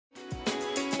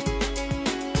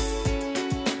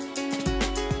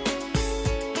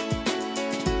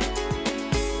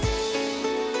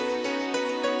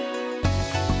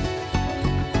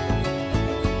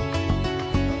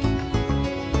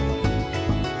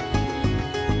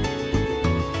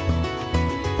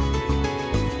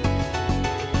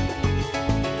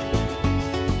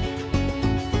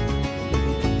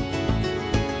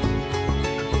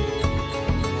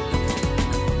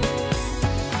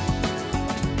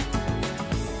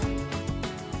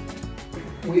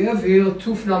We have here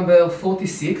tooth number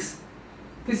 46.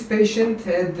 This patient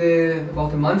had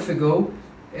about a month ago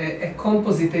a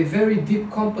very deep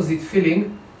composite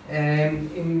filling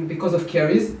because of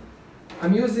caries.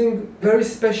 I'm using very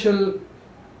special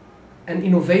and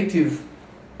innovative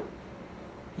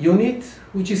unit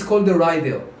which is called the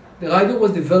rider. The rider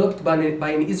was developed by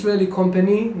an Israeli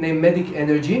company named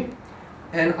medicnrg,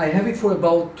 and I have it for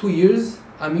about 2 years.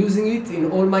 I'm using it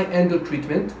in all my endo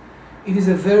treatment. It is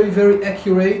a very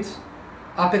accurate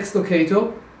Apex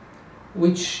Locator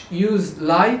which use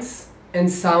lights and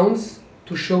sounds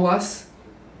to show us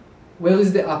where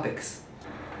is the apex.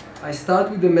 I start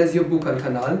with the mesiobuccal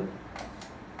canal.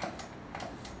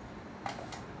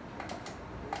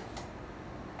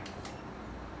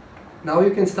 Now you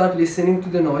can start listening to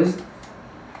the noise.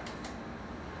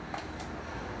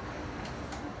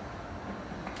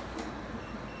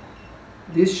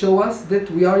 This shows us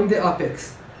that we are in the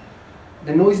apex.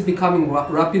 The noise is becoming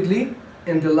rapidly,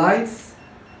 and the lights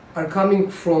are coming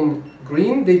from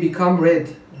green, they become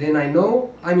red. Then I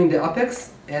know I'm in the apex,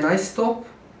 and I stop.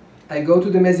 I go to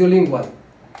the mesiolingual,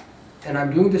 and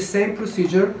I'm doing the same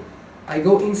procedure. I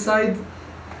go inside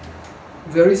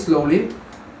very slowly.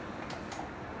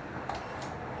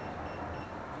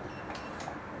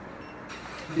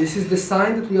 This is the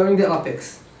sign that we are in the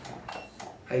apex.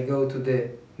 I go to the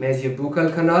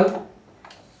mesiobuccal canal.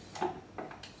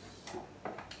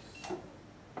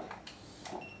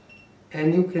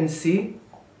 And you can see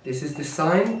this is the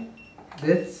sign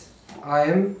that I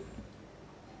am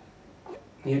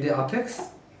near the apex.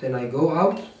 Then I go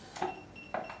out,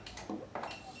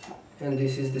 and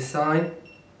this is the sign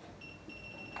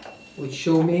which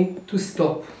show me to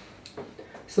stop.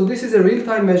 So this is a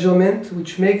real-time measurement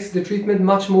which makes the treatment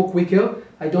much more quicker.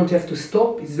 I don't have to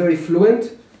stop, it's very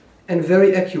fluent and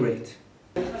very accurate.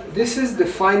 This is the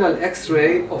final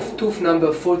X-ray of tooth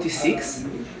number 46.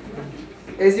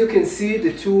 As you can see,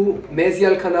 the two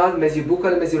mesial canal,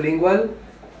 mesiobuccal and mesiolingual,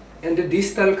 and the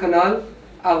distal canal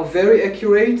are very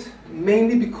accurate,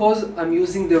 mainly because I'm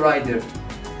using the rider.